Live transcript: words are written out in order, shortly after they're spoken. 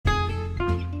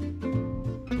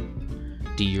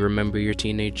Do you remember your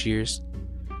teenage years?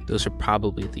 Those are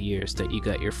probably the years that you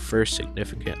got your first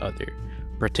significant other,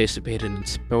 participated in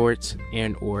sports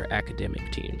and or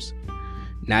academic teams.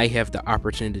 Now you have the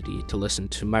opportunity to listen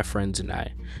to my friends and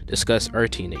I discuss our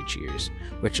teenage years,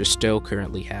 which are still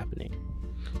currently happening.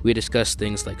 We discuss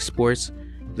things like sports,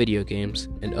 video games,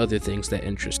 and other things that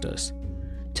interest us.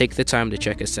 Take the time to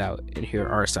check us out and hear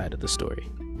our side of the story.